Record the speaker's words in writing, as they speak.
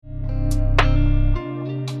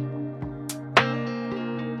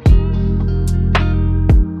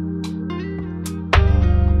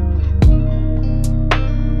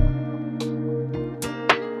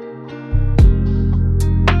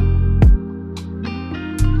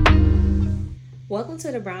Welcome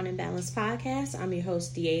to the Brown and Balanced Podcast. I'm your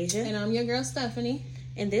host, Deasia. And I'm your girl, Stephanie.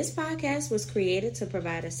 And this podcast was created to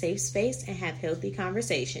provide a safe space and have healthy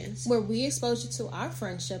conversations. Where we expose you to our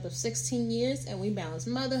friendship of 16 years and we balance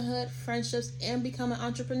motherhood, friendships, and becoming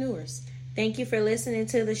entrepreneurs. Thank you for listening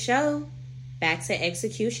to the show. Back to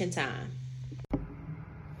execution time.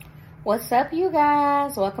 What's up, you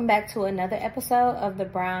guys? Welcome back to another episode of the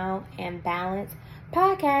Brown and Balanced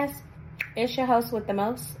Podcast. It's your host with the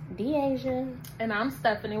most, Deasia. And I'm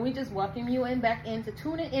Stephanie. We just welcome you back in to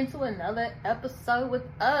tuning into another episode with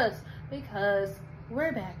us because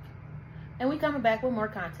we're back. And we coming back with more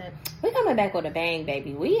content. We coming back with a bang,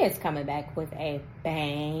 baby. We is coming back with a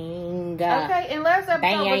bang. Okay, and last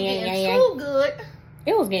episode was getting too good.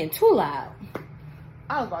 It was getting too loud.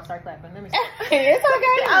 I was about to start clapping. Let me stop. It's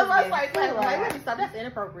okay. I was about to start clapping. Like, let me stop. That's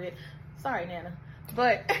inappropriate. Sorry, Nana.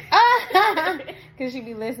 But because she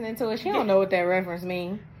be listening to it, she don't know what that reference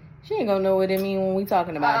mean. She ain't gonna know what it mean when we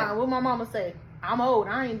talking about it. What my mama say? I'm old.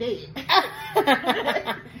 I ain't dead.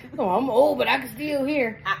 Oh, I'm old, but I can still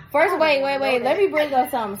hear. First, wait. Let me bring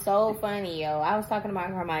up something so funny, yo. I was talking to my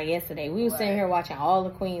grandma yesterday. We was sitting here watching All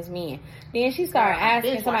the Queen's Men. Then she started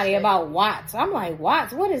asking somebody about Watts. I'm like,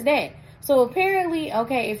 Watts? What is that? So apparently,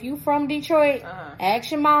 okay, if you from Detroit,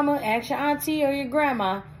 ask your mama, ask your auntie, or your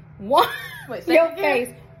grandma. What? Wait, your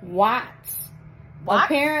face. Watts.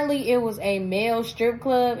 Apparently, it was a male strip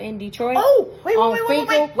club in Detroit. Oh, wait.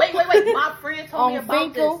 My friend told me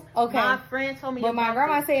about this. Okay. My friend told me about this. But my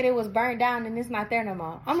grandma said it was burnt down and it's not there no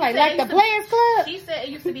more. I'm like the Players Club? She said it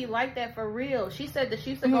used to be like that for real. She said that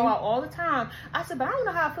she used to go out all the time. I said, but I don't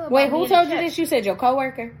know how I feel about it. Wait, who told you this? You said your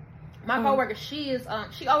coworker? My coworker, she is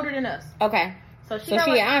she older than us. Okay. So she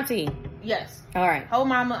an auntie? Yes. All right. Whole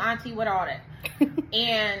mama, auntie, with all that.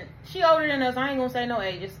 And she older than us. I ain't gonna say no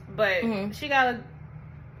ages, but she got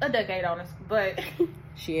a decade on us. But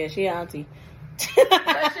she auntie.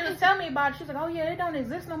 But she was telling me about it. She's like, oh yeah, it don't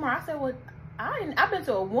exist no more. I said, well, I've been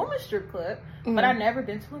to a woman's strip club, but I've never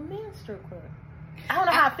been to a men's strip club. I don't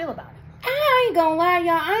know how I feel about it. I ain't gonna lie,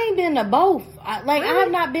 y'all. I ain't been to both. Really? I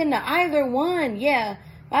have not been to either one. Yeah.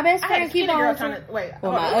 My best friend keep on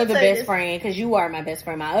my other best friend, because you are my best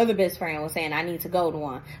friend. My other best friend was saying I need to go to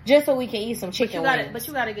one just so we can eat some chicken wings. But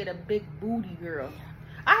you gotta get a big booty girl.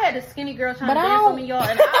 I had a skinny girl trying to dance with me, y'all,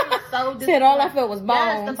 and I was so disappointed. Said all I felt was bones.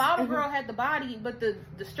 Yes, the bottle girl had the body, but the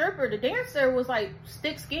stripper, the dancer, was like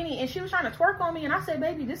stick skinny, and she was trying to twerk on me, and I said,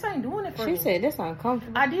 baby, this ain't doing it for me. She said, this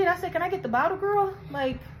uncomfortable. I did. I said, can I get the bottle girl?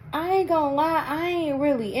 Like, I ain't gonna lie, I ain't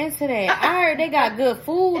really into that. I heard they got good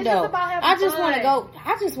food though. I just want to go.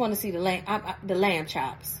 I just want to see the lamb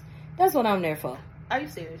chops. That's what I'm there for. Are you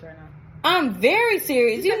serious right now? I'm very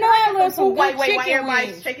serious. You know I love some good chicken wings.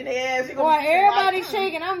 Everybody's shaking their ass. While everybody's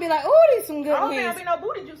shaking, I'm be like, oh, these some good wings. I don't think there'll be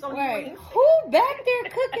no booty juice on these wings. Who back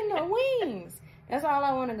there cooking the wings? That's all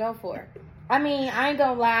I want to go for. I mean, I ain't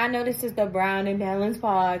gonna lie. I know this is the Brown and Balanced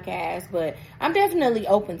Podcast, but I'm definitely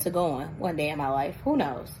open to going one day in my life. Who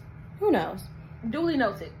knows? Duly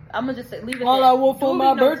noted. I'm gonna just say, leave it all there. I want for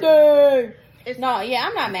my birthday. I'm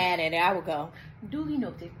not mad at it. I would go. Duly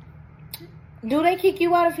noted. Do they kick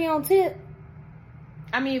you out if you don't tip?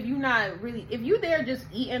 I mean, if you there just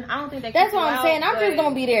eating, I don't think they. That's what I'm saying. I'm just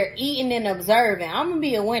gonna be there eating and observing. I'm gonna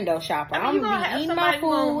be a window shopper. I'm gonna be eating my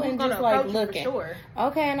food and just like looking. Sure.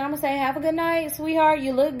 Okay, and I'm gonna say, have a good night, sweetheart.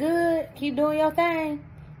 You look good. Keep doing your thing.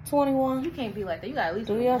 21. You can't be like that. You gotta at least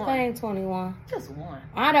do your thing. 21. Just one.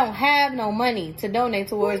 I don't have no money to donate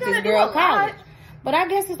towards this girl college, but I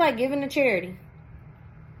guess it's like giving to charity.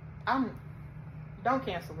 Don't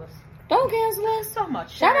cancel us. Don't cancel us. So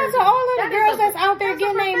much. Shout out to all of the girls that's out there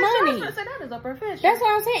getting their money. That is a profession. That's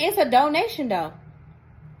what I'm saying. It's a donation though.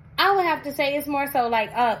 I would have to say it's more so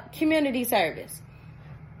like a community service.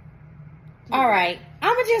 All right,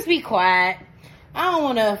 I'ma just be quiet. I don't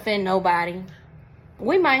want to offend nobody.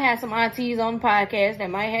 We might have some aunties on the podcast that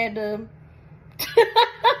might have to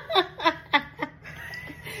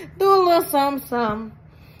do a little something.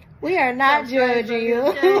 We are not judging you.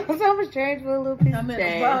 Something strange for a little piece of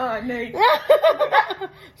change.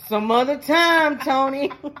 Some other time,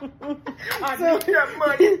 Tony. I need that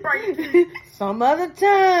money, Frankie. Some other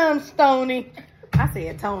time, Stoney. I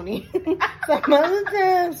said Tony. Some other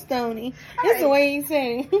time, Stoney. That's the way he's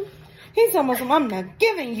saying. He's almost, I'm not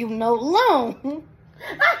giving you no loan.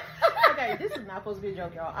 Okay, this is not supposed to be a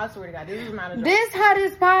joke, y'all. I swear to God, this is not a joke. This how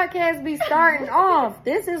this podcast be starting off.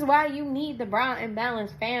 This is why you need the Brown and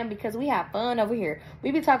Balanced fam, because we have fun over here. We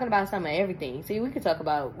be talking about some of everything. See, we can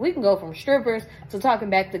go from strippers to talking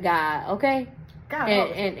back to God, okay? God,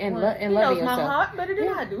 and loving yourself. My heart better than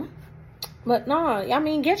I do. But no, I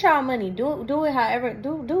mean, get y'all money. Do it however,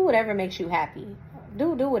 do whatever makes you happy.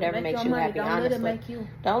 Do whatever makes you happy. Honestly, let it make you.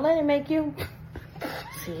 Don't let it make you.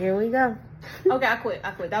 See, here we go. Okay, I quit.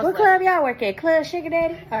 That was what club y'all work at? Club Sugar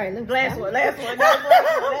Daddy? All right, last one.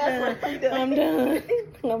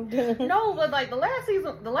 I'm done. No, but like the last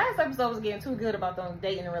episode was getting too good about them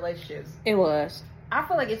dating and relationships. It was. I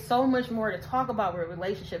feel like it's so much more to talk about with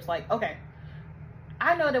relationships. Like, okay,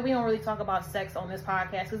 I know that we don't really talk about sex on this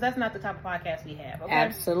podcast because that's not the type of podcast we have. Okay?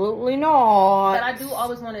 Absolutely not. But I do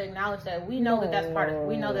always want to acknowledge that we know that's part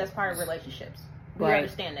of relationships. We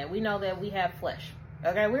understand that. We know that we have flesh.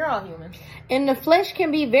 Okay, we're all humans. And the flesh can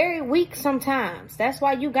be very weak sometimes. That's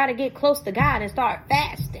why you got to get close to God and start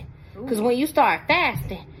fasting. Because when you start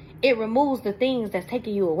fasting, it removes the things that's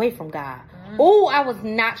taking you away from God. Oh, I was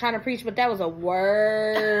not trying to preach, but that was a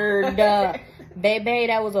word. Baby,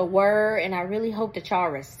 that was a word. And I really hope that y'all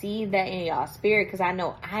receive that in y'all spirit, because I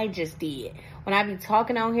know I just did. When I be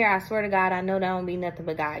talking on here, I swear to God, I know that don't be nothing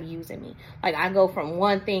but God using me. Like, I go from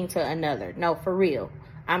one thing to another. No, for real.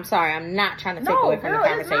 I'm sorry, I'm not trying to take away from the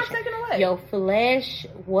conversation. It's not taken away. Your flesh,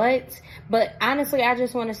 what? But honestly, I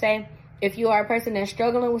just want to say, if you are a person that's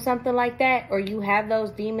struggling with something like that, or you have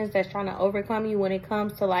those demons that's trying to overcome you when it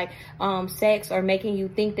comes to like sex, or making you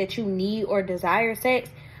think that you need or desire sex,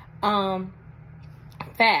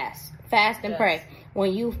 fast and pray.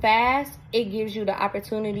 When you fast, it gives you the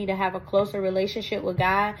opportunity to have a closer relationship with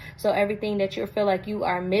God. So everything that you feel like you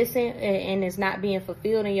are missing and is not being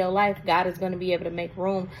fulfilled in your life, God is going to be able to make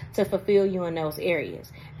room to fulfill you in those areas.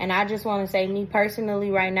 And I just want to say, me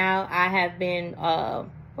personally right now, I have been,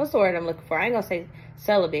 what's the word I'm looking for? I ain't going to say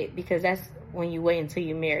celibate, because that's when you wait until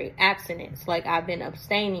you marry. Abstinence. Like, I've been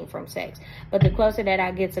abstaining from sex. But the closer that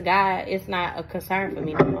I get to God, it's not a concern for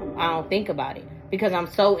me no more. I don't think about it, because I'm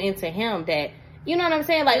so into Him that, you know what I'm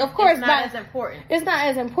saying? Like, of course, it's not as important. It's not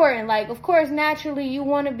as important. Like, of course, naturally, you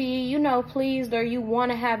want to be, you know, pleased, or you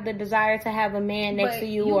want to have the desire to have a man next to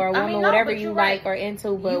you, or a woman, whatever you like or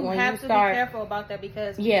into. But when you start, have to be careful about that,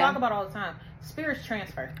 because we talk about it all the time. Spirits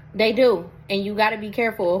transfer. They do, and you got to be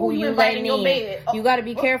careful of who you letting in. You got to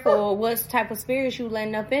be careful of what type of spirits you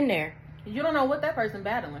letting up in there. You don't know what that person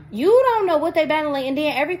battling. You don't know what they battling, and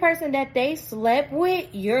then every person that they slept with,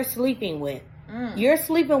 you're sleeping with. You're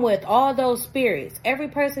sleeping with all those spirits. Every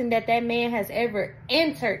person that man has ever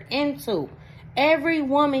entered into. Every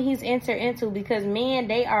woman he's entered into, because men,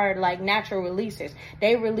 they are like natural releasers.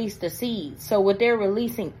 They release the seeds. So what they're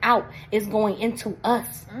releasing out is going into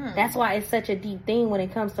us. That's why it's such a deep thing when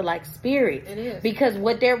it comes to like spirits. It is. Because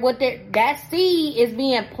that seed is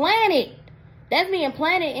being planted. That's being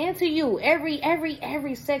planted into you.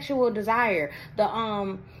 Every sexual desire. The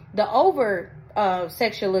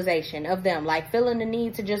sexualization of them, like feeling the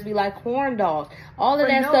need to just be like corn dogs, all of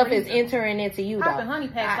that stuff is entering into you. Popping honey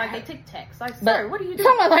packs like they Tic Tacs. Like, sir, what are you doing?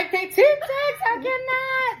 Someone like they Tic Tacs? I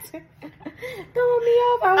cannot. Throwing me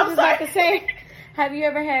off. I was just about to say, have you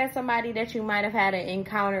ever had somebody that you might have had an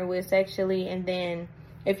encounter with sexually, and then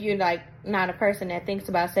if you're like not a person that thinks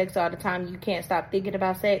about sex all the time, you can't stop thinking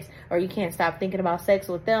about sex, or you can't stop thinking about sex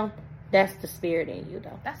with them? That's the spirit in you,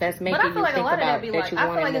 though. That's making you think about that you want more.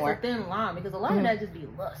 I feel like it's a thin line, because a lot of that just be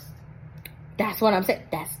lust. That's what I'm saying.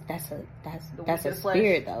 That's a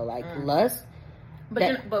spirit, though. Like lust.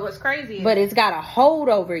 But what's crazy? But it's got a hold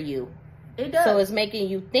over you. It does. So it's making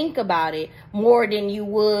you think about it more than you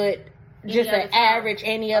would just an average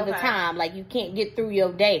any other time. Like, you can't get through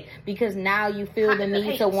your day, because now you feel the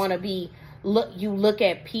need to want to be. You look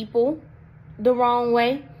at people the wrong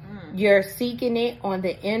way. You're seeking it on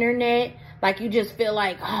the internet. Like, you just feel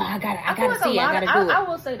like, oh, I gotta see it. I gotta do it. I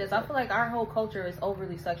will say this. I feel like our whole culture is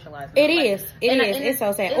overly sexualized. It is. It's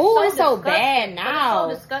so sad. Oh, it's so bad now.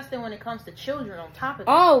 It's so disgusting when it comes to children on top of it.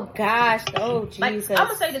 Oh, gosh. Oh, Jesus. Like, I'm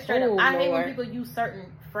gonna say this straight up. I hate when people use certain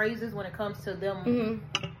phrases when it comes to them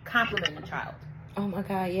complimenting a child. Oh, my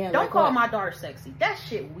God, yeah. Don't call my daughter sexy. That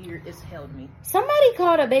shit weird as hell to me. Somebody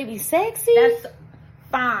called a baby sexy? That's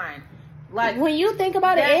fine. Like, when you think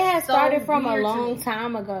about it, it has started from a long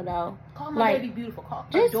time ago, though. Call my baby beautiful. Call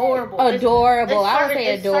adorable. Adorable. I would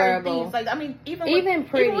say adorable. Like, I mean, even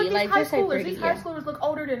pretty. Even with like, just say pretty. These high schoolers look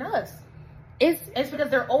older than us. It's because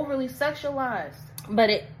they're overly sexualized. But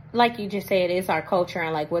it, like you just said, it's our culture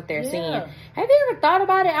and like what they're seeing. Have you ever thought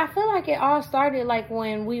about it? I feel like it all started like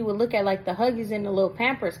when we would look at like the Huggies and the little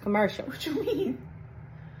Pampers commercial. What you mean?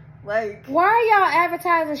 Like, why are y'all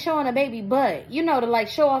advertising showing a baby butt? You know, to like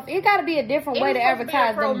show off. It got to be a different way to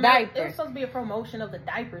advertise them diapers. It was supposed to be a promotion of the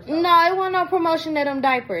diapers, though. No, it wasn't no promotion of them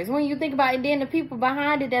diapers. When you think about it, then the people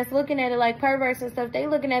behind it that's looking at it like perverts and stuff, they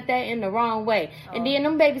looking at that in the wrong way. And then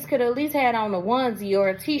them babies could at least had on a onesie or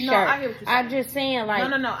a t-shirt. No, I hear what you're saying. I'm just saying,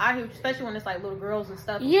 like... No, I hear, especially when it's like little girls and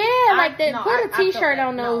stuff. Yeah, like that. Put a t-shirt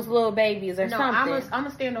on those little babies or something. I'm going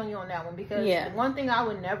to stand on you on that one, because one thing I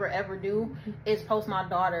would never ever do is post my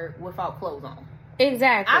daughter without clothes on.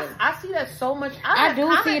 Exactly. I see that so much. I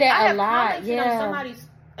do see that a lot. Yeah. Somebody's,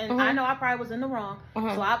 and I know I probably was in the wrong, so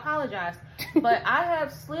I apologize. But I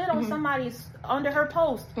have slid on somebody's under her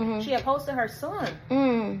post. She had posted her son.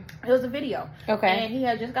 It was a video. Okay. And he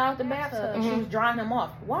had just got out the bathtub. She was drying him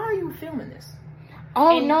off. Why are you filming this?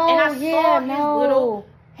 Oh, and, no. And I saw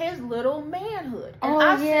his little manhood. And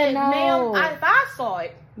I said, ma'am, if I saw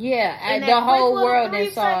it. Yeah, and the whole world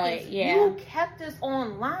that saw it. Yeah. You kept this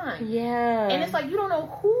online. Yeah. And it's like, you don't know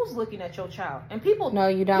who's looking at your child. And people, no,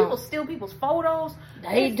 you don't. People steal people's photos.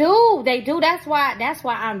 They do. That's why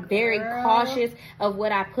I'm very cautious of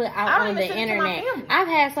what I put out on the internet. I've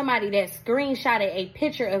had somebody that screenshotted a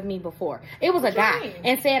picture of me before. It was a guy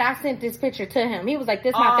and said I sent this picture to him. He was like,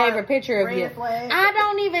 "This is my favorite picture of you." I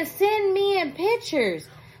don't even send men pictures.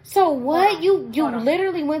 So what? You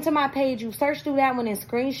literally went to my page, you searched through that one and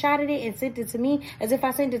screenshotted it and sent it to me as if I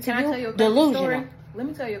sent it to you? Delusional. Let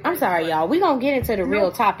me tell you. I'm sorry, y'all. We're going to get into the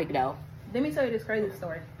real topic, though. Let me tell you this crazy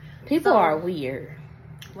story. People are weird.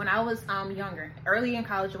 When I was younger, early in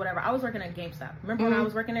college or whatever, I was working at GameStop. Remember when I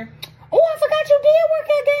was working there? Oh, I forgot you did work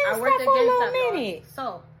at GameStop. I worked at for GameStop a little minute.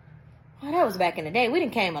 So. Oh, that was back in the day. We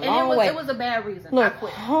done came a long way. It was a bad reason. Look, I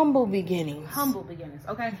quit. humble beginnings. Humble beginnings,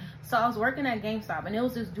 okay? So I was working at GameStop, and there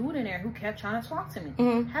was this dude in there who kept trying to talk to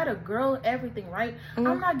me. Had a girl, everything, right?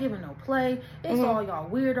 I'm not giving no play. It's all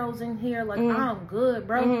y'all weirdos in here. Like, I'm good,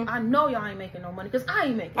 bro. I know y'all ain't making no money, because I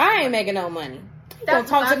ain't making no money. I ain't making no money. You gonna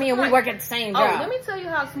talk to me and we work at the same job. Let me tell you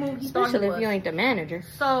how smooth he thought he was. Especially if you ain't the manager.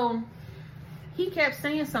 So, he kept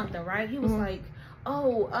saying something, right? He was like,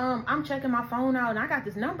 "Oh, I'm checking my phone out, and I got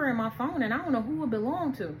this number in my phone, and I don't know who it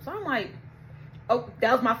belonged to." So I'm like, oh,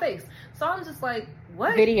 that was my face. So I'm just like,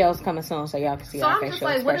 what? Videos coming soon so y'all can see our facial expressions. So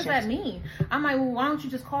I'm just like, what does that mean? I'm like, well, why don't you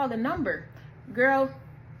just call the number? Girl,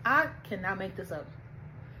 I cannot make this up.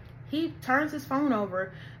 He turns his phone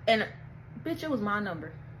over, and bitch, it was my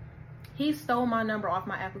number. He stole my number off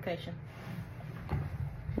my application.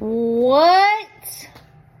 What?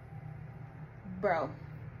 Bro.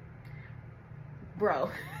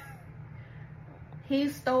 He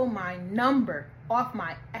stole my number off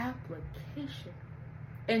my application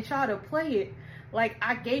and tried to play it like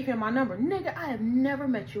I gave him my number. Nigga, I have never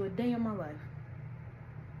met you a day in my life.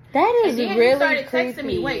 That is really he started creepy. Texting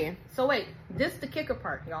me. Wait, this the kicker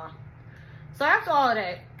part, y'all. So after all of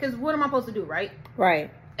that, because what am I supposed to do, right?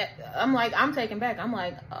 Right. I'm like, I'm taken back. I'm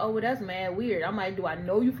like, oh, well, that's mad weird. I'm like, do I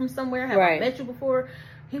know you from somewhere? Have I met you before?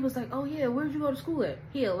 He was like, oh, yeah, where'd you go to school at?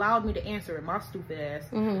 He allowed me to answer it, my stupid ass.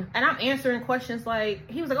 And I'm answering questions like,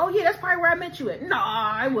 he was like, oh, yeah, that's probably where I met you at. No,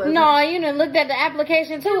 I wasn't. No, you done looked at the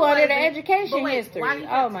application, too, under the education history.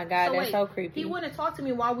 Oh, my God, that's so creepy. He wouldn't talk to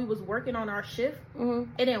me while we was working on our shift. And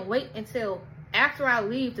then wait until after I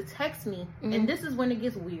leave to text me. And this is when it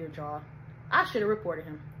gets weird, y'all. I should have reported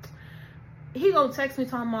him. He gonna text me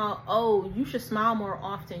talking about, oh, you should smile more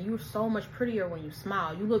often. You're so much prettier when you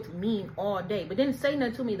smile. You looked mean all day. But didn't say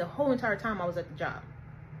nothing to me the whole entire time I was at the job.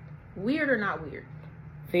 Weird or not weird?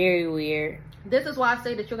 Very weird. This is why I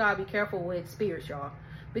say that you gotta be careful with spirits, y'all.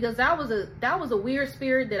 Because that was a weird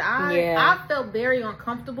spirit that I felt very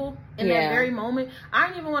uncomfortable in that very moment. I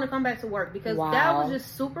didn't even want to come back to work because that was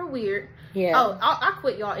just super weird. Yeah. Oh, I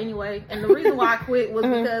quit, y'all, anyway. And the reason why I quit was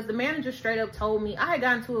because the manager straight up told me, I had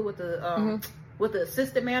gotten into it with the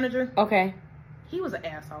assistant manager. Okay. He was an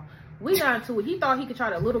asshole. We got into it. He thought he could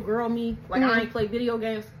try to little girl me. Like, I ain't play video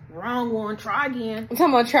games. Wrong one. Try again. I'm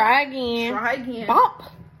talking about try again. Try again. Bop.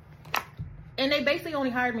 And they basically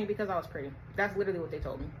only hired me because I was pretty. That's literally what they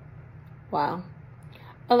told me. Wow.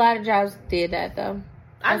 A lot of jobs did that, though.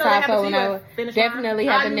 That's how I felt when I definitely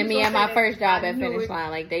happened to me at my first job at Finish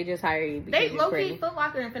Line. Like, they just hire you because you're pretty. Foot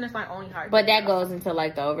Locker and Finish Line only hire. But that goes into,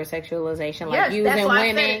 like, the oversexualization. Like, using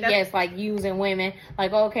women. Yes, like, using women.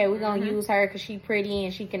 Like, okay, we're going to use her because she's pretty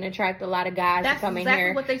and she can attract a lot of guys to come in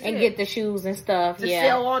here and get the shoes and stuff. To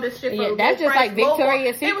sell all this shit for yeah, that's just like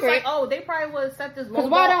Victoria's Secret. It was like, oh, they probably would accept this low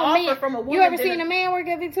why don't offer from a woman. You ever seen a man work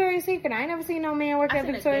at Victoria's Secret? I ain't never seen no man work at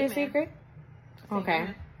Victoria's Secret. Okay.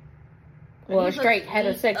 Well, a straight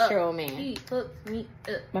heterosexual man. He hooked me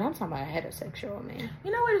up. But I'm talking about a heterosexual man.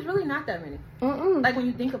 You know what? It's really not that many. Like, when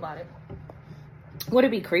you think about it. Would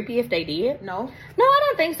it be creepy if they did? No. No, I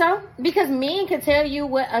don't think so. Because men can tell you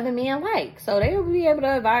what other men like. So they will be able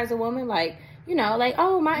to advise a woman, like, you know, like,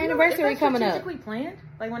 oh, my anniversary coming up. Strategically planned?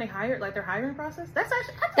 Like when they hire, like their hiring process? That's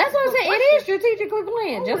actually... That's what I'm saying. It is strategically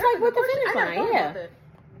planned. Just like with the finish line. Yeah.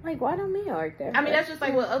 Like, why don't men like that? I mean, that's just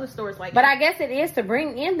like what other stores like. But I guess it is to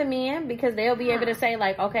bring in the men because they'll be able to say,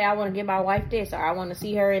 like, okay, I want to give my wife this or I want to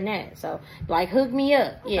see her in that. So, like, hook me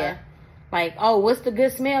up. Okay. Yeah. Like, oh, what's the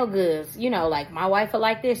good smell goods? You know, like my wife will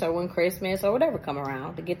like this, or when Christmas or whatever come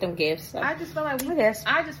around to get them gifts. So. I just feel like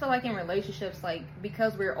I just feel like in relationships, like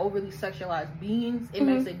because we're overly sexualized beings, it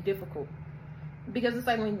makes it difficult. Because it's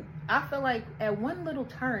like when I feel like at one little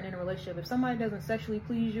turn in a relationship, if somebody doesn't sexually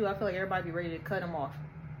please you, I feel like everybody be ready to cut them off.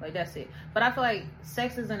 Like that's it. But I feel like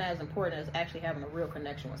sex isn't as important as actually having a real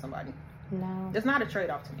connection with somebody. No, it's not a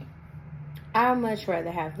trade-off to me. I'd much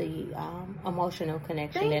rather have the emotional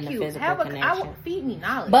connection than the physical connection. Feed me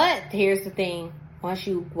knowledge. But here's the thing: once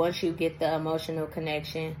you get the emotional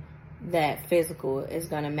connection, that physical is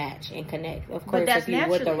gonna match and connect. Of course, if you're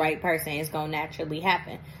with the right person, it's gonna naturally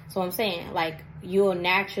happen. So I'm saying, like, you'll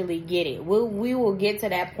naturally get it. We will get to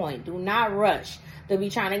that point. Do not rush. They'll be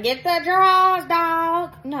trying to get the draws,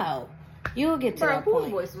 dog. No, you'll get to that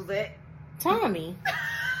point. Whose voice was that? Tommy.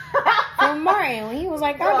 From Martin, when he was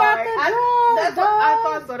like, I got the drugs, I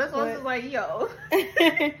thought so. That's why I was like, yo.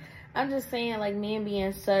 I'm just saying, like, men be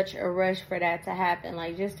in such a rush for that to happen.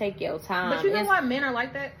 Like, just take your time. But you know why men are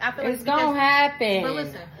like that? I feel like it's gonna happen. But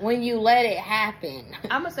listen, when you let it happen.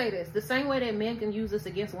 I'm gonna say this: the same way that men can use this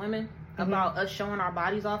against women about us showing our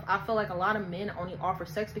bodies off, I feel like a lot of men only offer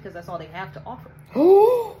sex because that's all they have to offer.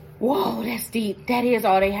 Whoa, that's deep. That is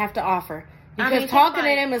all they have to offer. Because talking to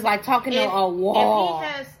them is like talking to a wall.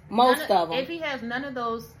 If he has none of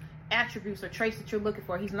those attributes or traits that you're looking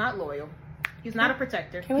for, he's not loyal. He's not a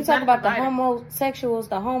protector. Can we talk about the homosexuals,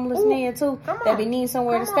 the homeless men too, that be need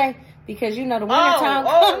somewhere to stay? Because you know the winter time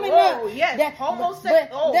coming up. Yes, that's what I'm saying.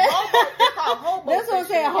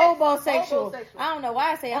 Hobosexual. I don't know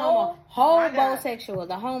why I say hobosexual.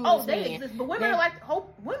 The homeless men. They exist, but women are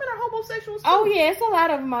homosexuals too. Oh yeah, it's a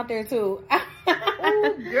lot of them out there too.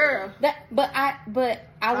 Oh girl.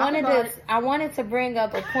 I wanted to bring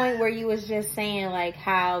up a point where you was just saying like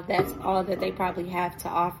how that's all that they probably have to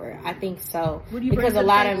offer. I think so. Because a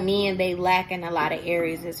lot of men, they lack in a lot of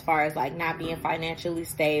areas as far as like not being financially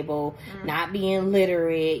stable, not being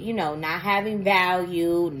literate, you know, not having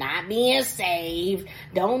value, not being saved,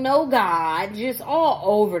 don't know God, just all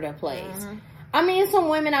over the place. I mean, some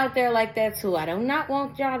women out there like that too. I do not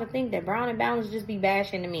want y'all to think that Brown and Balance just be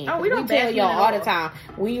bashing the men. Oh, we don't tell y'all all the time.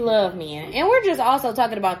 We love men, and we're just also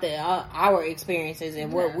talking about the our experiences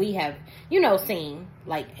and what we have, you know, seen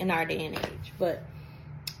like in our day and age. But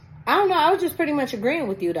I don't know. I was just pretty much agreeing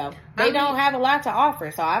with you though. They don't have a lot to offer,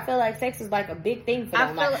 so I feel like sex is like a big thing for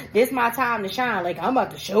them. Like, this is my time to shine. Like, I'm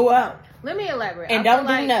about to show up. Let me elaborate. And don't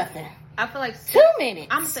do nothing. I feel like 2 minutes.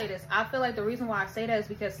 I'm gonna say this. I feel like the reason why I say that is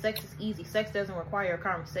because sex is easy. Sex doesn't require a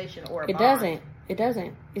conversation or a bond. It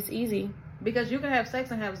doesn't. It's easy. Because you can have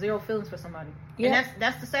sex and have zero feelings for somebody. Yeah. And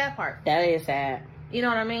that's the sad part. That is sad. You know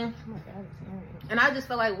what I mean? Oh my God, and I just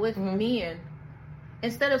feel like with men,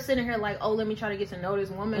 instead of sitting here like, oh, let me try to get to know this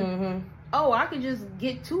woman. Oh, I could just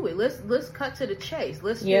get to it. Let's cut to the chase.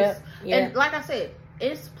 Let's just and like I said,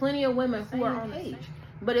 it's plenty of women who are on page.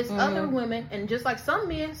 But it's other women, and just like some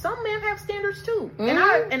men have standards too, and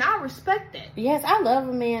I respect that. Yes, I love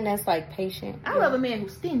a man that's like patient. I love a man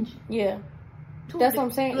who's stingy. Yeah, that's what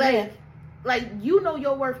I'm saying. Like you know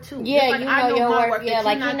your worth too. Yeah, like you know your worth. Yeah,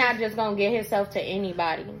 like he's not just gonna get himself to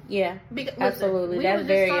anybody. Yeah, absolutely. That's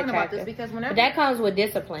very attractive. Because but that comes with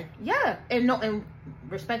discipline. Yeah, and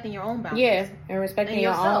respecting your own boundaries. Yeah, and respecting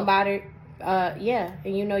your own body. Yeah,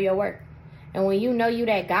 and you know your worth. And when you know you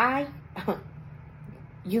that guy.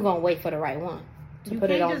 You gonna wait for the right one to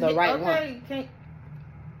put it on the right one. You can't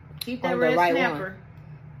keep that red snapper.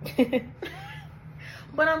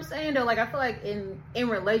 But I'm saying though, like I feel like in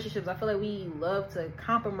relationships, I feel like we love to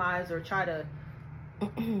compromise or try to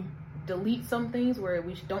delete some things where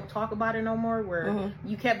we don't talk about it no more. Where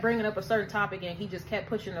you kept bringing up a certain topic and he just kept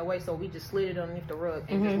pushing it away, so we just slid it underneath the rug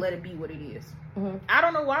and just let it be what it is. I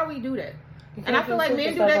don't know why we do that. And I feel like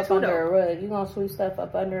men do that too, though. You're going to sweep stuff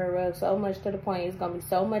up under a rug so much to the point it's going to be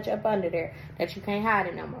so much up under there that you can't hide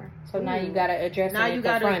it no more. So now you got to address it and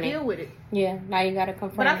confront it. Now you got to deal with it. Yeah, now you got to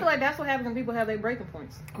confront it. But I feel like that's what happens when people have their breaking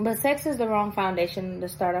points. But sex is the wrong foundation to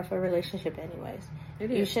start off a relationship anyways.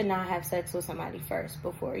 It is. You should not have sex with somebody first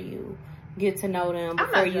before you get to know them,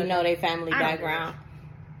 before you know their family background.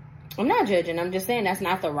 I'm not judging. I'm just saying that's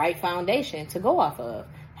not the right foundation to go off of.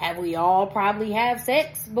 Have we all probably have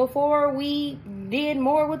sex before we did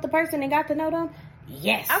more with the person and got to know them?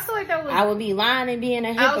 Yes. I feel like that was... I would be lying and being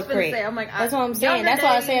a hypocrite. I was gonna say, I'm like, that's what I'm saying. That's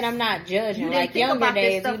why I said I'm not judging. Like, younger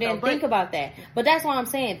days, you didn't think about that. But that's why I'm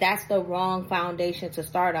saying that's the wrong foundation to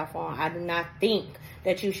start off on. I do not think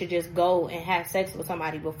that you should just go and have sex with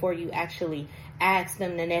somebody before you actually ask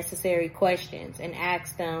them the necessary questions and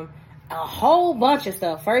ask them a whole bunch of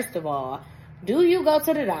stuff. First of all, do you go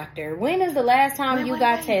to the doctor? When is the last time you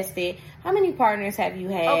got tested? How many partners have you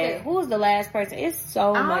had? Okay. Who was the last person? It's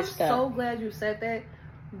so much stuff. I'm so glad you said that,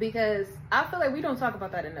 because I feel like we don't talk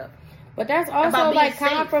about that enough. But that's also like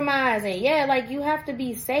compromising. Yeah, like you have to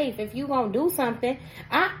be safe. If you gonna do something,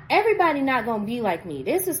 everybody not gonna be like me.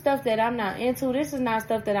 This is stuff that I'm not into. This is not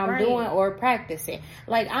stuff that I'm doing or practicing.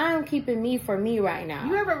 Like, I'm keeping me for me right now. Have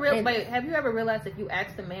you ever realized if you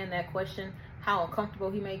ask the man that question, how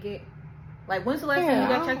uncomfortable he may get? Like, when's the last time you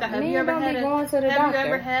got checked out? Have you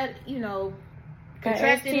ever had, you know,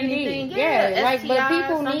 contracted anything? Yeah, like, but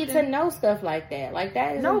people need to know stuff like that. Like,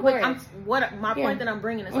 that is important. But my point that I'm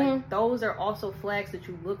bringing is like, those are also flags that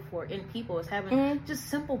you look for in people, is having just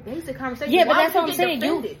simple, basic conversations. Yeah, but that's what I'm saying.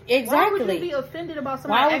 Exactly. Why would you be offended about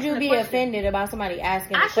somebody? Why would you be offended about somebody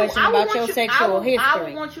asking a question about your sexual history? I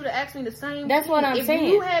would want you to ask me the same. That's what I'm saying.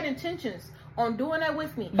 If you had intentions on doing that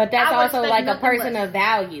with me, but that's also like a person of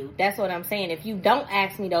value. That's what I'm saying. If you don't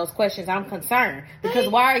ask me those questions, I'm concerned, because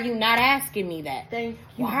why are you not asking me that?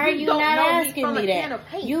 Why are you not asking me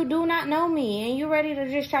that? You do not know me, and you ready to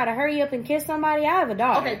just try to hurry up and kiss somebody? I have a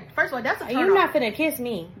daughter. Okay, first of all, that's a turn off. You're not finna kiss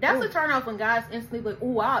me. That's a turn off when guys instantly like,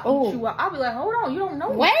 "Ooh, I'll eat you up." I'll be like, "Hold on, you don't know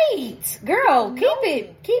me." Wait, girl, keep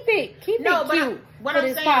it cute what for I'm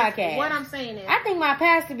this saying podcast. What I'm saying is, I think my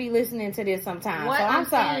pastor be listening to this sometimes. What so I'm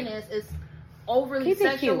sorry. saying is overly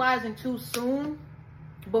sexualizing too soon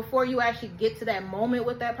before you actually get to that moment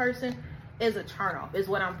with that person is a turnoff, is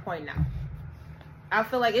what I'm pointing out. I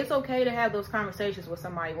feel like it's okay to have those conversations with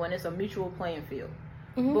somebody when it's a mutual playing field.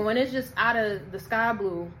 Mm-hmm. But when it's just out of the sky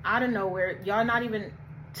blue, out of nowhere, y'all not even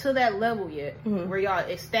to that level yet, where y'all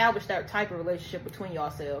establish that type of relationship between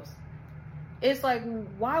yourselves, it's like,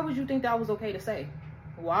 why would you think that was okay to say?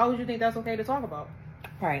 Why would you think that's okay to talk about?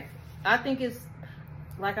 Right. I think it's,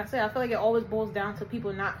 like I said, I feel like it always boils down to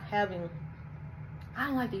people not having, I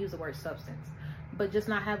don't like to use the word substance, but just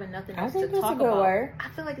not having nothing else to talk about. I think that's a good word. I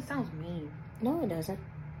feel like it sounds mean. No, it doesn't.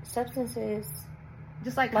 Substance is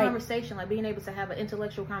just like conversation, like being able to have an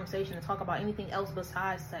intellectual conversation and talk about anything else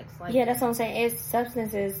besides sex. Like, yeah, that's what I'm saying. It's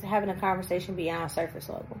substance is having a conversation beyond surface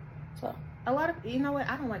level. So a lot of, you know what,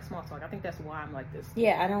 I don't like small talk. I think that's why I'm like this.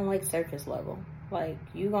 Yeah, I don't like surface level. Like,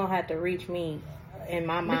 you gonna have to reach me in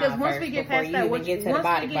my mind, because once we get past that, what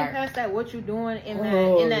you're doing in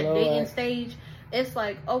that dating stage, it's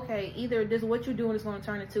like, okay, either this what you're doing is going to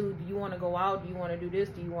turn into, do you want to go out? Do you want to do this?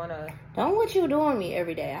 Do you want to? Don't what you doing me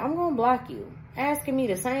every day. I'm going to block you. Asking me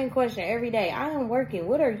the same question every day. I am working.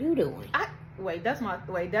 What are you doing? That's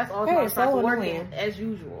all my stuff working as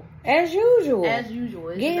usual. As usual.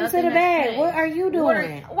 Get into the bag. What are you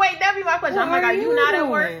doing? That'd be my question. I'm like, are you not at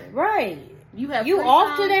work? Right. You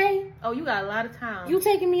off today? Oh, you got a lot of time. You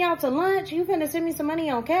taking me out to lunch? You finna send me some money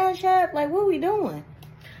on Cash App? Like, what we doing?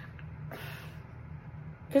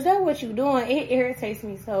 Cause that's what you doing. It irritates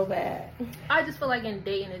me so bad. I just feel like in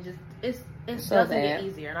dating, it so doesn't get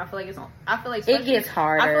easier, and I feel like it gets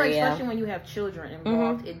harder. I feel like especially when you have children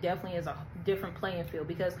involved, it definitely is a different playing field,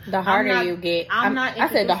 because the harder you get, I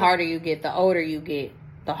said the harder you get, the older you get,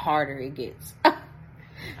 the harder it gets.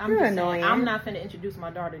 You're annoying. I'm not finna introduce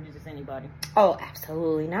my daughter to just anybody. Oh,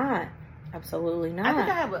 absolutely not. Absolutely not. I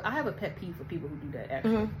think I have a pet peeve for people who do that,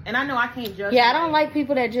 actually. And I know I can't judge. Yeah, I don't like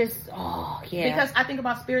people that just, because I think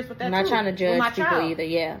about spirits with that, I'm not trying to judge people either,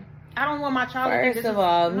 yeah. I don't want my child to think this. First of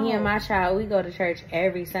all, me and my child, we go to church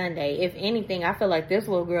every Sunday. If anything, I feel like this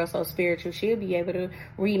little girl so spiritual, she'll be able to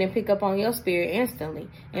read and pick up on your spirit instantly.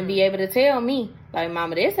 And be able to tell me, like,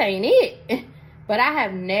 Mama, this ain't it. But I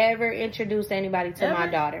have never introduced anybody to my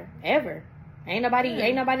daughter. Ever. Ain't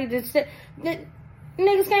nobody just...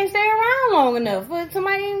 Niggas can't stay around long enough for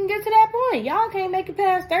somebody even get to that point. Y'all can't make it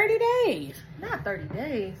past 30 days. Not 30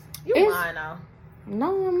 days. You lying now.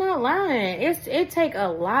 No, I'm not lying. It take a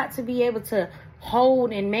lot to be able to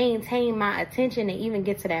hold and maintain my attention and even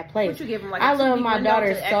get to that place. What you give them, like I love my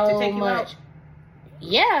daughter so much.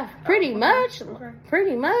 Yeah, pretty much. Okay.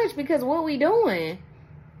 Pretty much, because what we doing?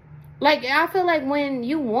 Like, I feel like when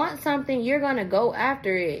you want something, you're going to go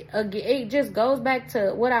after it. It just goes back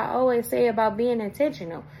to what I always say about being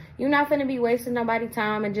intentional. You're not going to be wasting nobody's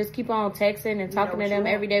time and just keep on texting and talking to them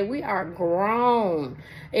every day. We are grown.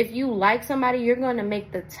 If you like somebody, you're going to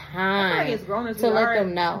make the time to let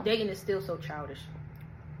them know. Dating is still so childish.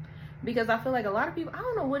 Because I feel like a lot of people, I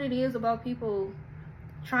don't know what it is about people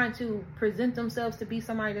trying to present themselves to be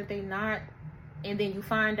somebody that they not, and then you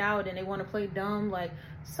find out and they want to play dumb. Like,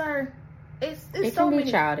 sir, it's so many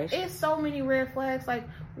childish. It's so many red flags. Like,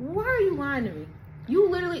 why are you lying to me? You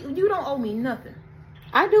don't owe me nothing.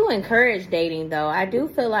 I do encourage dating, though. I do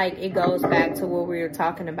feel like it goes back to what we were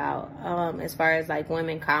talking about, as far as like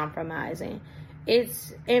women compromising.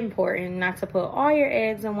 It's important not to put all your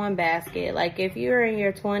eggs in one basket. Like, if you're in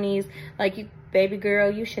your 20s, like, you, baby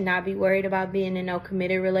girl, you should not be worried about being in no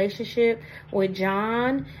committed relationship with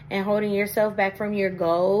John and holding yourself back from your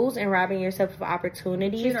goals and robbing yourself of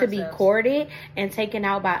opportunities to be courted and taken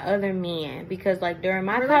out by other men. Because, like, during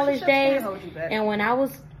my college days and when I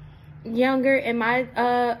was younger, in my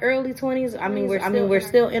early 20s, we're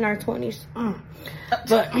still in our 20s,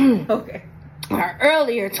 but okay, our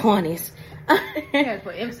earlier 20s,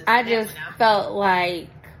 I just felt like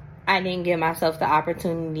I didn't give myself the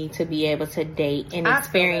opportunity to be able to date and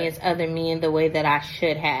experience other men the way that I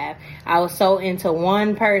should have. I was so into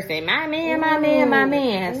one person, my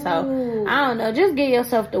man. So I don't know, just give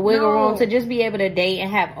yourself the wiggle room to just be able to date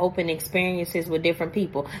and have open experiences with different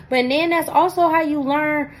people. But then that's also how you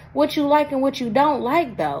learn what you like and what you don't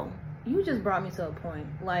like, though. You just brought me to a point.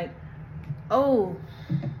 Like, oh,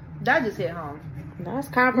 that just hit home. That's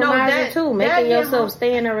compromising too. Making yourself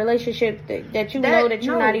stay in a relationship that you know that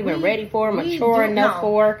you're not even ready for, mature enough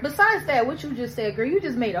for. Besides that, what you just said, girl, you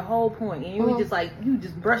just made a whole point, and you you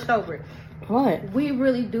just brushed over it. What? We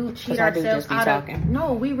really do cheat ourselves out of.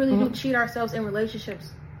 No, we really do cheat ourselves in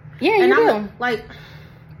relationships. Yeah, you do. Like,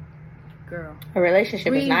 girl, a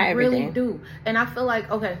relationship is not everything. We really do, and I feel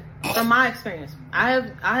like, okay, from my experience, I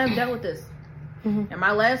have dealt with this. In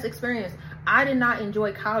my last experience, I did not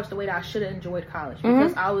enjoy college the way that I should have enjoyed college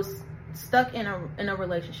because I was stuck in a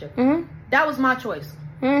relationship. That was my choice.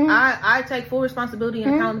 I take full responsibility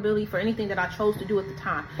and accountability for anything that I chose to do at the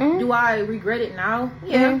time. Do I regret it now?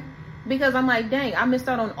 Yeah. Because I'm like, dang, I missed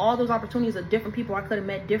out on all those opportunities of different people I could have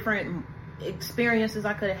met, different experiences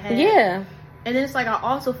I could have had. Yeah. And then it's like, I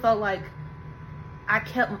also felt like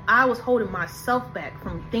I was holding myself back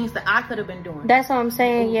from things that I could have been doing. That's what I'm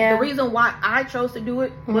saying, yeah. The reason why I chose to do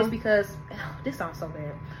it was because, this sounds so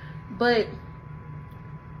bad, but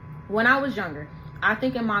when I was younger, I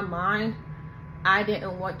think in my mind, I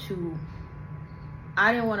didn't want to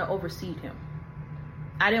oversee him.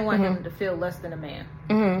 I didn't want him to feel less than a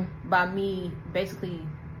man by me basically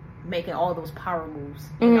making all those power moves,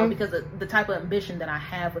 you know, because of the type of ambition that I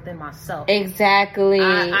have within myself. Exactly.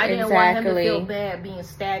 I didn't want him to feel bad being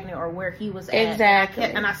stagnant or where he was at. Exactly.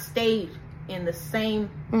 And I stayed in the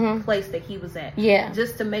same place that he was at. Yeah.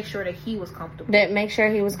 Just to make sure that he was comfortable.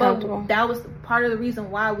 Comfortable. That was part of the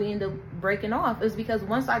reason why we ended up breaking off, is because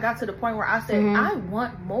once I got to the point where I said, I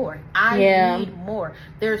want more. I need more.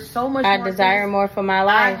 There's so much more. I desire more for my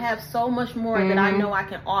life. I have so much more that I know I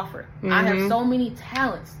can offer. I have so many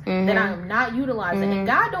talents that I am not utilizing. And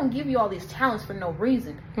God don't give you all these talents for no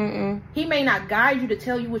reason. He may not guide you to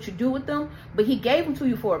tell you what you do with them, but he gave them to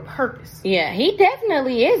you for a purpose. Yeah, he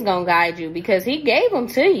definitely is going to guide you because he gave them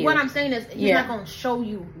to you. What I'm saying is, he's not going to show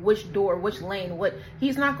you which door, which lane,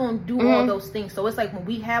 he's not going to do all those things. So it's like when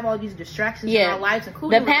we have all these distractions in our lives,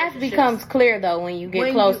 including the path becomes clear though when you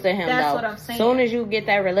get close to him. That's what I'm saying. As soon as you get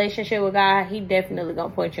that relationship with God, he definitely going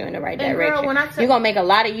to point you in the right direction. Girl, you're going to make a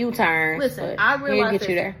lot of U-turns. Listen, I realized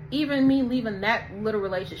even me leaving that little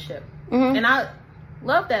relationship, and I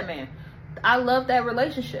love that man. I love that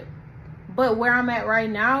relationship. But where I'm at right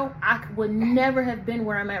now, I would never have been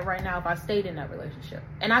where I'm at right now if I stayed in that relationship.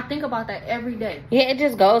 And I think about that every day. Yeah, it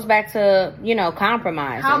just goes back to,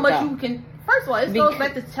 compromise. How much you can... First of all, it goes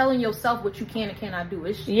back to telling yourself what you can and cannot do.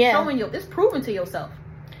 It's showing you... It's proving to yourself.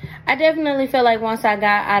 I definitely feel like once I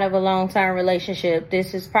got out of a long-term relationship,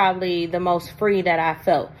 this is probably the most free that I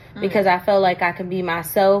felt. Because I feel like I can be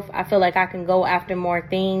myself. I feel like I can go after more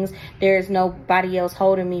things. There's nobody else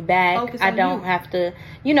holding me back. I don't have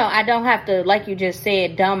to, like you just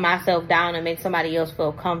said, dumb myself down and make somebody else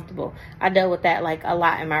feel comfortable. I dealt with that like a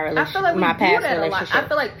lot in my relationship. I feel like my past relationship. I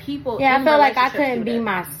feel like people. Yeah, I feel like I couldn't be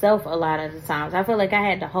myself a lot of the times. I feel like I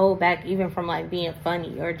had to hold back even from like being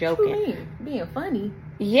funny or joking. What do you mean? Being funny?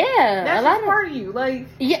 Yeah, that's just part of you. Like,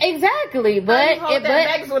 yeah, exactly. But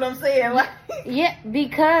that's what I'm saying. Like, yeah,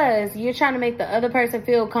 because you're trying to make the other person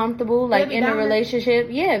feel comfortable, like in a relationship.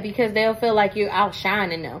 Yeah, because they'll feel like you're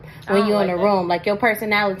outshining them when you're in a room, like your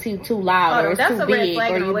personality too loud or it's too big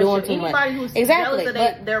or you're doing too much. Anybody who's jealous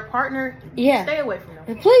of their partner, stay away from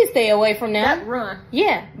them. Please stay away from them. That run.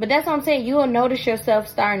 Yeah, but that's what I'm saying. You'll notice yourself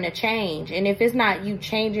starting to change, and if it's not you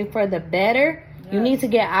changing for the better. You need to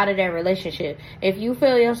get out of that relationship. If you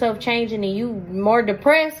feel yourself changing and you more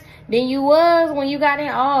depressed than you was when you got in,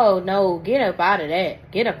 oh no, get up out of that.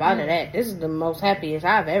 Get up out of that. This is the most happiest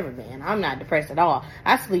I've ever been. I'm not depressed at all.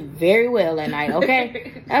 I sleep very well at night,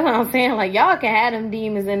 okay? That's what I'm saying. Like, y'all can have them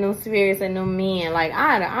demons and them spirits and them men. Like,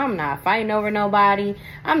 I'm not fighting over nobody.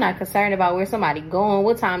 I'm not concerned about where somebody going,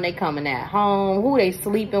 what time they coming at home, who they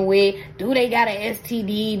sleeping with, do they got an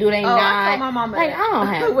STD, do they not? I told my mama like, that. I don't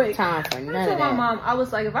have time for none I of told that. my mom, I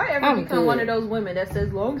was like, if I ever become one of those women that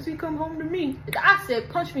says, long as he come home to me, I said,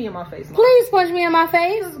 punch me in my face, Mom. Please punch me in my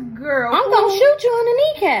face. Girl, I'm gonna shoot you in the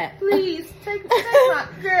kneecap. Please,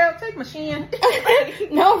 take my shin.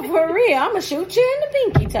 No, for real. I'm gonna shoot you in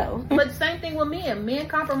the pinky toe. But the same thing with men. Men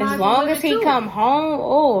compromise. As long as he come home,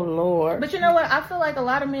 oh Lord. But you know what? I feel like a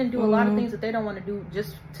lot of men do a lot of things that they don't want to do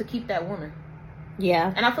just to keep that woman.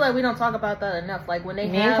 Yeah. And I feel like we don't talk about that enough. Like when they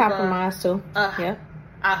men have compromise too.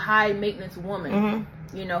 A high maintenance woman,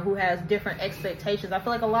 you know, who has different expectations. I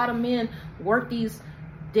feel like a lot of men work these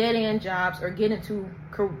dead end jobs or get into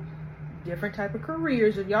different type of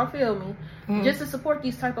careers, if y'all feel me, just to support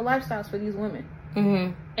these type of lifestyles for these women.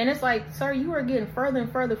 And it's like, sir, you are getting further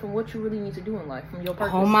and further from what you really need to do in life, from your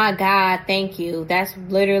purpose. Oh my God, thank you. That's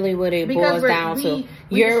literally what it boils down to.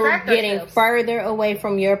 You're getting further away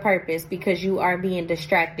from your purpose because you are being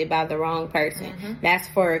distracted by the wrong person.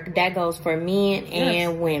 That goes for men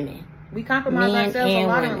and women. We compromise ourselves a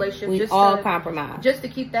lot in relationships. We all compromise just to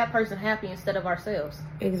keep that person happy instead of ourselves.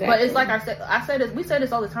 Exactly. But it's like I say this. We say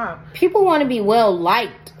this all the time. People want to be well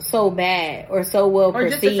liked so bad or so well perceived, or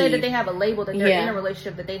just to say that they have a label, that they're in a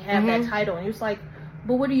relationship, that they have that title, and you're just like,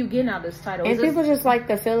 but what are you getting out of this title? And people just like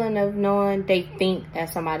the feeling of knowing they think that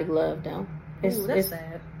somebody loved them. That's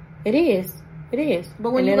sad. It is. It is.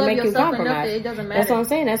 But when you love yourself enough, it doesn't matter. That's what I'm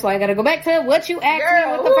saying. That's why I got to go back to what you asked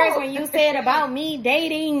me with the first one you said about me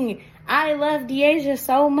dating. I love Deasia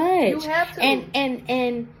so much. You have to.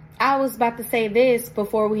 And I was about to say this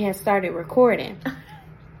before we had started recording.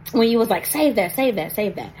 When you was like, save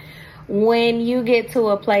that. When you get to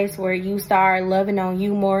a place where you start loving on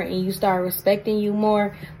you more and you start respecting you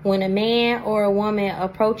more, when a man or a woman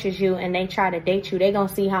approaches you and they try to date you, they gonna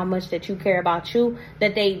see how much that you care about you,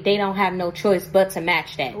 that they don't have no choice but to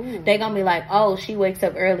match that. They gonna be like, oh, she wakes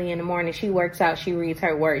up early in the morning, she works out, she reads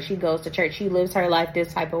her word, she goes to church, she lives her life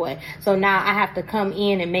this type of way. So now I have to come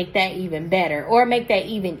in and make that even better or make that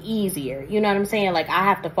even easier. You know what I'm saying? Like, I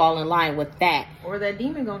have to fall in line with that. Or that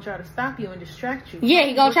demon gonna try to stop you and distract you. Yeah,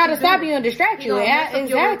 he gonna try to stop you and distract you.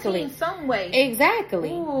 Exactly. Some way.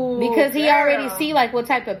 Exactly. Ooh, because he already see like what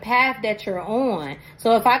type of path that you're on.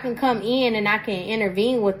 So if I can come in and I can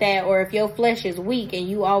intervene with that, or if your flesh is weak and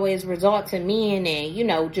you always resort to men and, you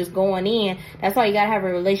know, just going in, that's why you gotta have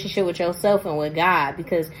a relationship with yourself and with God.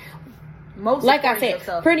 Because like I said,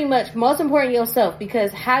 yourself. Pretty much most important yourself,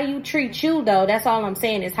 because how you treat you, though, that's all I'm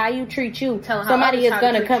saying, is how you treat you. Somebody is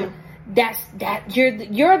gonna come. You.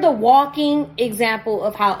 You're the walking example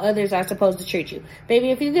of how others are supposed to treat you. Baby,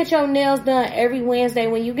 if you get your nails done every Wednesday,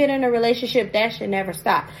 when you get in a relationship, that should never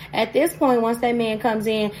stop. At this point, once that man comes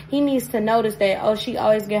in, he needs to notice that, oh, she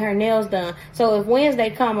always get her nails done. So if Wednesday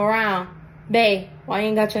come around, babe, why you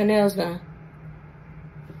ain't got your nails done?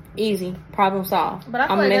 Easy. Problem solved. But I'm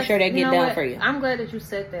gonna make sure they get done for you. I'm glad that you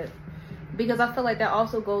said that, because I feel like that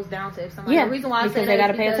also goes down to if somebody. Yeah, the reason why I say they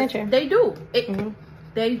gotta pay attention. They do.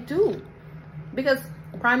 They do. Because,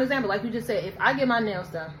 prime example, like you just said, if I get my nails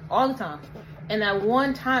done all the time, and that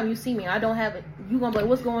one time you see me, I don't have it, you gonna be like,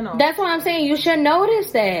 what's going on? That's what I'm saying. You should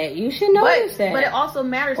notice that. You should notice that. But it also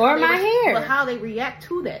matters. Or my hair. But how they react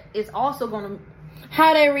to that. It's also gonna.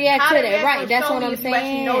 How they react to that. Right. That's what I'm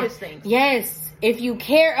saying. Notice things. Yes. If you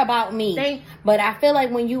care about me. But I feel like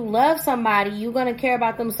when you love somebody, you're going to care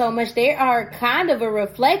about them so much. They are kind of a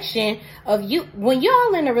reflection of you. When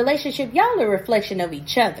y'all in a relationship, y'all are a reflection of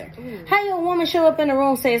each other. How your woman show up in the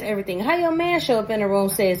room says everything. How your man show up in the room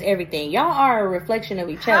says everything. Y'all are a reflection of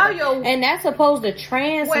each other. And that's supposed to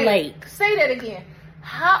translate. Wait, say that again.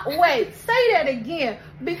 Say that again.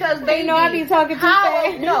 Because baby, you know I be talking too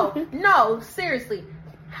fast. No, seriously.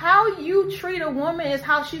 How you treat a woman is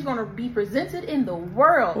how she's going to be presented in the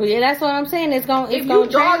world. Well, yeah, that's what I'm saying. If you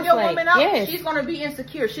dog your woman out, she's going to be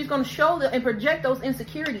insecure. She's going to show and project those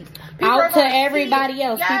insecurities out to everybody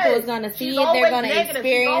else. Yes. People is going to see it. They're going to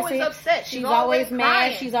experience she's always it. Upset. She's always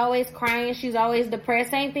mad. She's always crying. She's always depressed.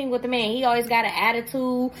 Same thing with the man. He always got an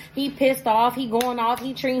attitude. He pissed off. He going off.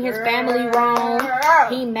 He treating his family wrong.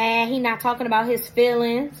 He mad. He not talking about his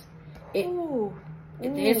feelings.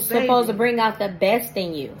 It's supposed to bring out the best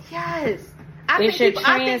in you. Yes. It should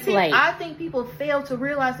translate. I think people fail to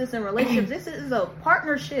realize this in relationships. This is a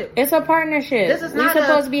partnership. It's a partnership. This is not We're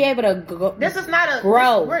supposed to be able to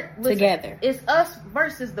grow together. It's us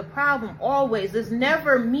versus the problem always. It's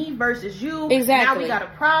never me versus you. Exactly. Now we got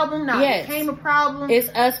a problem. Now it became a problem. It's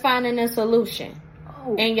us finding a solution.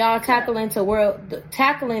 And y'all tackling the world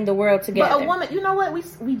together. But a woman, you know what?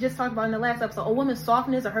 We just talked about in the last episode. A woman's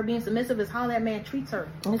softness or her being submissive is how that man treats her.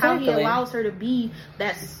 Exactly. How he allows her to be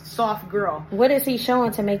that soft girl. What is he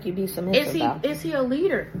showing to make you be submissive? Is he a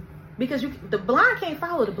leader? Because the blind can't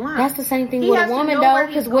follow the blind. That's the same thing with a woman, though.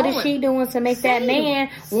 Because what is she doing to make that man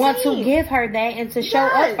want to give her that and to show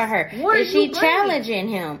up for her? Is she challenging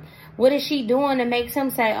him? What is she doing to make him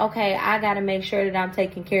say, okay, I got to make sure that I'm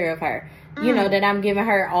taking care of her? You know, that I'm giving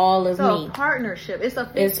her all of me. It's partnership. It's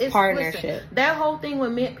partnership. Listen, that whole thing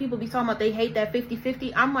when people be talking about they hate that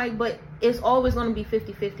 50-50, I'm like, but it's always going to be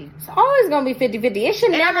 50-50. It's always going to be 50-50. It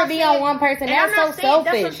should never be on one person. That's so selfish. That's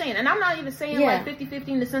what I'm saying. And I'm not even saying like 50-50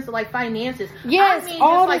 in the sense of like finances. Yes, I mean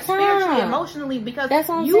all just the like time. spiritually, emotionally, because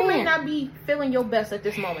you may not be feeling your best at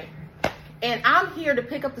this moment. And I'm here to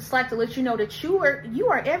pick up the slack to let you know that you are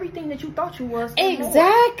everything that you thought you was.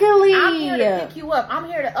 Exactly. I'm here to pick you up. I'm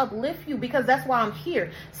here to uplift you because that's why I'm here.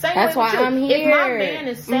 That's why I'm here. If my man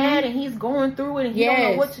is sad and he's going through it and he don't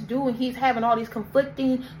know what to do and he's having all these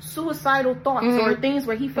conflicting suicidal thoughts or things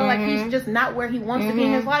where he feel like he's just not where he wants to be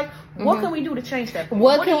in his life, what can we do to change that?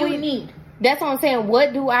 What do you need? That's what I'm saying.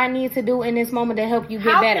 What do I need to do in this moment to help you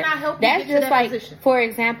get better? How can I help you That's get just to that like, position? For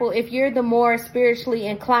example, if you're the more spiritually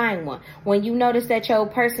inclined one, when you notice that your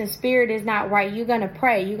person's spirit is not right, you're going to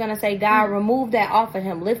pray. You're going to say, God, remove that off of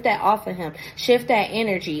him. Lift that off of him. Shift that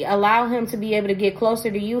energy. Allow him to be able to get closer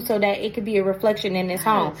to you so that it could be a reflection in his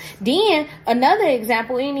home. Then another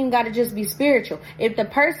example, it ain't even got to just be spiritual. If the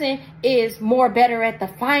person is more better at the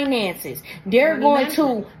finances, they're going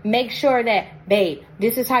to make sure that, babe,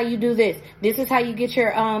 this is how you do this. This is how you get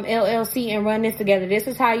your LLC and run this together. This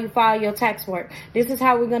is how you file your tax work. This is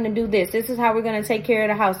how we're going to do this. This is how we're going to take care of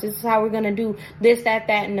the house. This is how we're going to do this, that,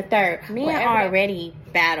 and the third. Men already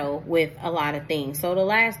battle with a lot of things. So the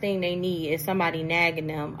last thing they need is somebody nagging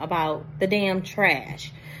them about the damn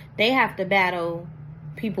trash. They have to battle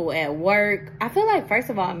people at work. I feel like, first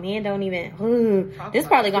of all, men don't even this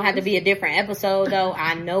probably gonna have to be a different episode though.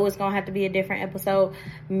 I know it's gonna have to be a different episode.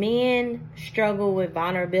 Men struggle with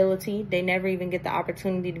vulnerability. They never even get the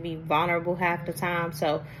opportunity to be vulnerable half the time.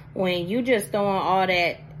 So when you just throwing all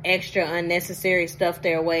that extra unnecessary stuff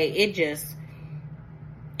their way, it's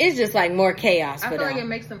just like more chaos for them. I feel like it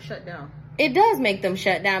makes them shut down. It does make them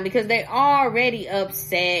shut down because they already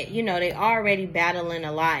upset, they already battling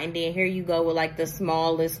a lot, and then here you go with like the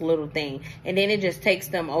smallest little thing, and then it just takes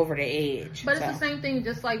them over the edge. But it's the same thing,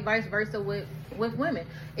 just like vice versa with women.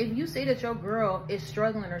 If you see that your girl is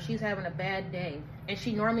struggling or she's having a bad day, and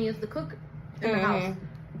she normally is the cook in the house,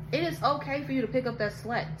 it is okay for you to pick up that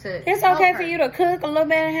slack. It's okay for you to cook a little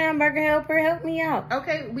bit of hamburger, help me out.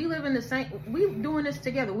 Okay, we live in the same. We doing this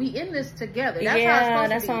together. We in this together. That's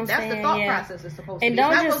how it's supposed to be. That's the thought process is supposed to be. It's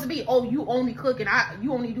not supposed to be, oh, you only cook and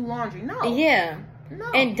you only do laundry. No. Yeah. No.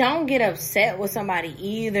 And don't get upset with somebody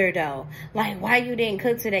either, though. Like, why you didn't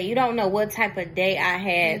cook today? You don't know what type of day I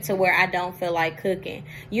had to where I don't feel like cooking.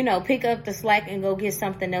 Pick up the slack and go get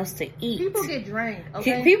something else to eat. People get drained,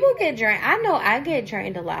 okay? People get drained. I know I get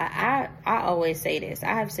drained a lot. I always say this.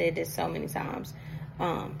 I have said this so many times.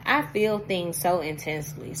 I feel things so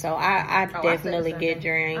intensely. So I definitely get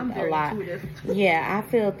drained a lot. Yeah, I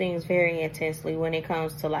feel things very intensely when it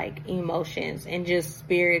comes to like emotions and just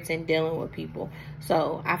spirits and dealing with people.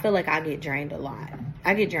 So I feel like I get drained a lot.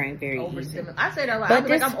 I get drained very easily. I say that a lot. I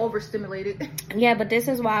feel like I'm overstimulated. Yeah, but this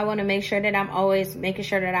is why I want to make sure that I'm always making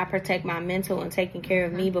sure that I protect my mental and taking care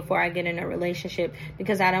of me before I get in a relationship,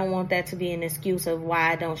 because I don't want that to be an excuse of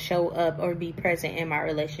why I don't show up or be present in my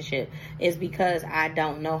relationship. Is because I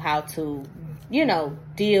don't know how to,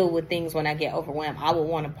 deal with things when I get overwhelmed. I would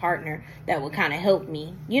want a partner that would kind of help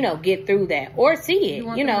me, get through that or see it. You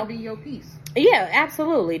want them to be your peace. Yeah,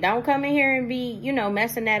 absolutely. Don't come in here and be,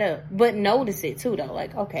 messing that up. But notice it too, though.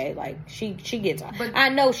 Like, okay, like she gets. I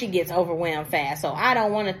know she gets overwhelmed fast, so I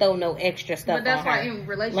don't want to throw no extra stuff on her. But that's why in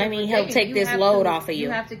relationships, let me help take this load off of you.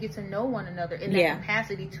 You have to get to know one another in that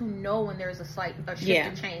capacity to know when there's a shift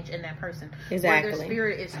and change in that person. Exactly. Where their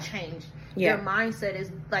spirit is changed. Their mindset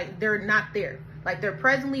is like they're not there. Like they're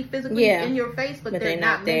presently, physically in your face, but they're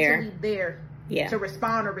not mentally there. To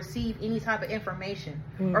respond or receive any type of information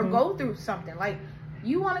or go through something. Like,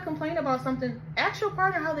 you want to complain about something, ask your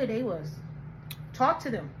partner how their day was. Talk to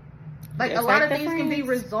them. Like, a lot of things can be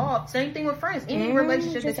resolved. Same thing with friends. Any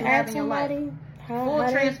relationship that you have in your life. Full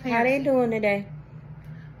transparency. How they doing today?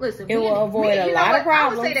 Listen, it will avoid a lot of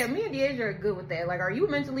problems. I would say that me and Deasia are good with that. Like, are you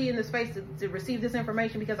mentally in the space to receive this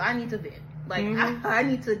information? Because I need to vent. Like, I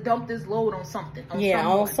need to dump this load on something.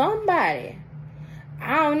 On somebody.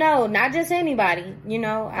 I don't know. Not just anybody. You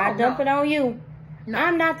know, I dump it on you. No.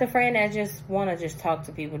 I'm not the friend that just want to just talk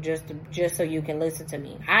to people just so you can listen to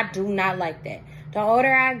me. I do not like that. The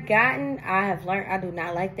older I've gotten, I have learned I do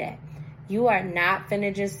not like that. You are not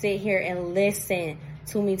finna just sit here and listen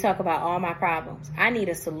to me talk about all my problems. I need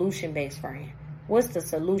a solution-based friend. What's the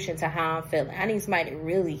solution to how I'm feeling? I need somebody to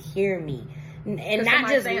really hear me. And not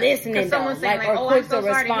just listening, though. Like, or quick to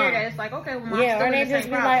respond. It's like, okay, well, or they just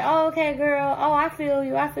be like, oh, okay, girl. Oh, I feel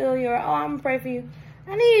you. Or, oh, I'm gonna pray for you.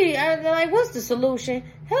 Like, what's the solution?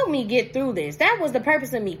 Help me get through this. That was the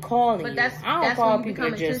purpose of me calling you. I don't call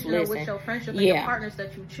people to just listen. With your friendship and your partners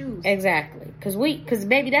that you choose. Exactly. Because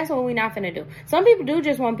baby, that's what we're not finna do. Some people do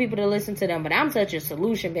just want people to listen to them, but I'm such a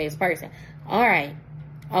solution-based person. All right.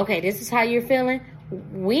 Okay, this is how you're feeling.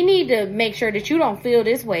 We need to make sure that you don't feel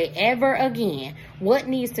this way ever again. What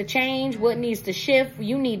needs to change? What needs to shift?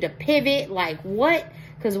 You need to pivot. Like, what?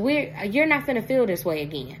 Because you're not finna feel this way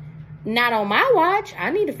again. Not on my watch. I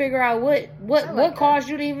need to figure out what caused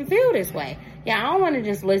you to even feel this way. Yeah, I don't want to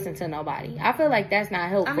just listen to nobody. I feel like that's not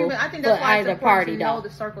helpful. I think that's why it's important to know the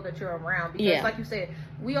circle that you're around. Because like you said,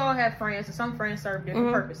 we all have friends, and some friends serve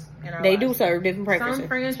different purpose in our lives. Do serve different purposes. Some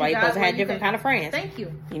friends, that's why you're supposed to have different kind of friends. Thank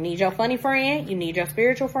you. You need your funny friend. You need your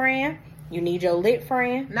spiritual friend. You need your lit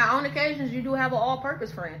friend. Now, on occasions, you do have an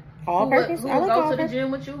all-purpose friend. All-purpose? Who will go to the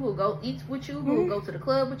gym with you, who will go eat with you, who will go to the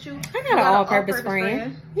club with you. I got an all-purpose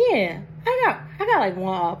friend. Yeah. I got like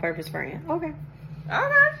one all-purpose friend. Okay.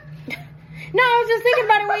 No, I was just thinking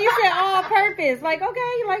about it when you said all-purpose. Like,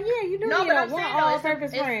 okay, like, yeah, you do need one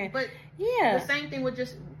all-purpose friend. But the same thing with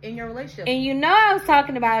just in your relationship. And you know I was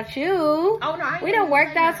talking about you. Oh, no, we done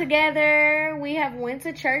worked out together. We have went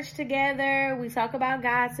to church together. We talk about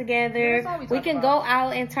God together. We can go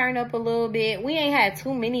out and turn up a little bit. We ain't had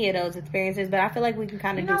too many of those experiences, but I feel like we can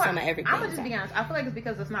kind of do some of everything. I'm going to just be honest. I feel like it's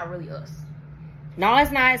because it's not really us. No,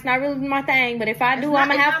 it's not. It's not really my thing. But if I do, I'm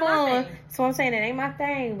going to have fun. So I'm saying it ain't my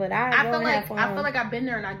thing, but I feel like have fun. I feel like I've been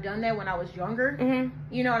there and I've done that when I was younger.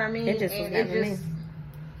 Mm-hmm. You know what I mean? It just was never me.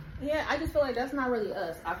 Yeah, I just feel like that's not really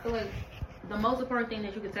us. I feel like the most important thing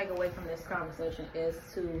that you can take away from this conversation is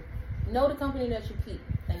to know the company that you keep.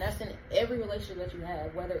 And that's in every relationship that you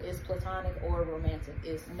have, whether it's platonic or romantic,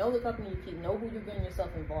 is know the company you keep. Know who you're getting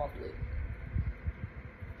yourself involved with.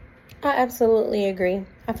 I absolutely agree.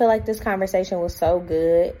 I feel like this conversation was so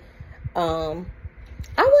good. I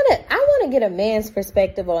want to get a man's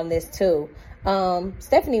perspective on this too.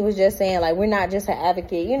 Stephanie was just saying, like, we're not just an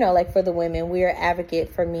advocate, like for the women, we're an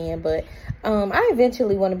advocate for men, but I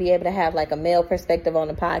eventually want to be able to have like a male perspective on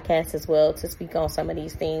the podcast as well to speak on some of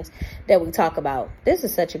these things that we talk about. This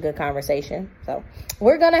is such a good conversation. So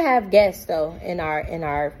we're gonna have guests though in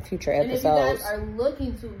our future episodes. And if you guys are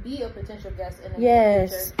looking to be a potential guest in the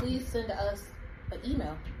future, please send us an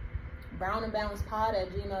email,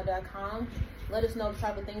 brownandbalancedpod@gmail.com. Let us know the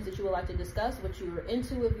type of things that you would like to discuss, what you're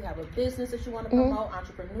into, if you have a business that you want to promote,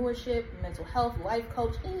 entrepreneurship, mental health, life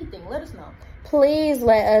coach, anything. Let us know. Please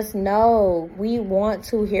let us know. We want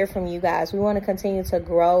to hear from you guys. We want to continue to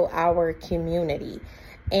grow our community.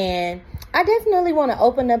 And I definitely want to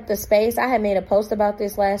open up the space. I had made a post about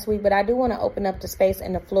this last week, but I do want to open up the space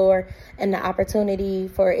and the floor and the opportunity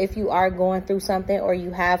for if you are going through something or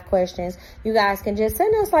you have questions, you guys can just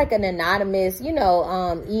send us like an anonymous,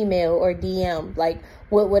 email or DM, like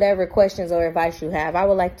whatever questions or advice you have. I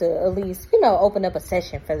would like to at least, open up a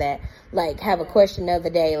session for that. Like have a question of the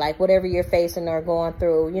day, like whatever you're facing or going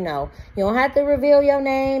through, you don't have to reveal your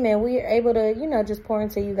name, and we're able to, just pour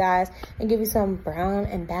into you guys and give you some brown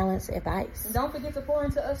and balanced advice. And don't forget to pour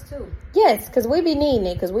into us too. Yes, because we be needing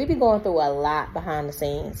it, because we be going through a lot behind the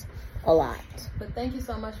scenes. A lot. But thank you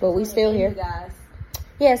so much for we still here, you guys.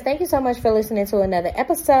 Yes, thank you so much for listening to another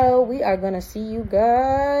episode. We are going to see you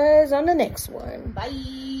guys on the next one.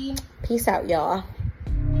 Bye. Peace out, y'all.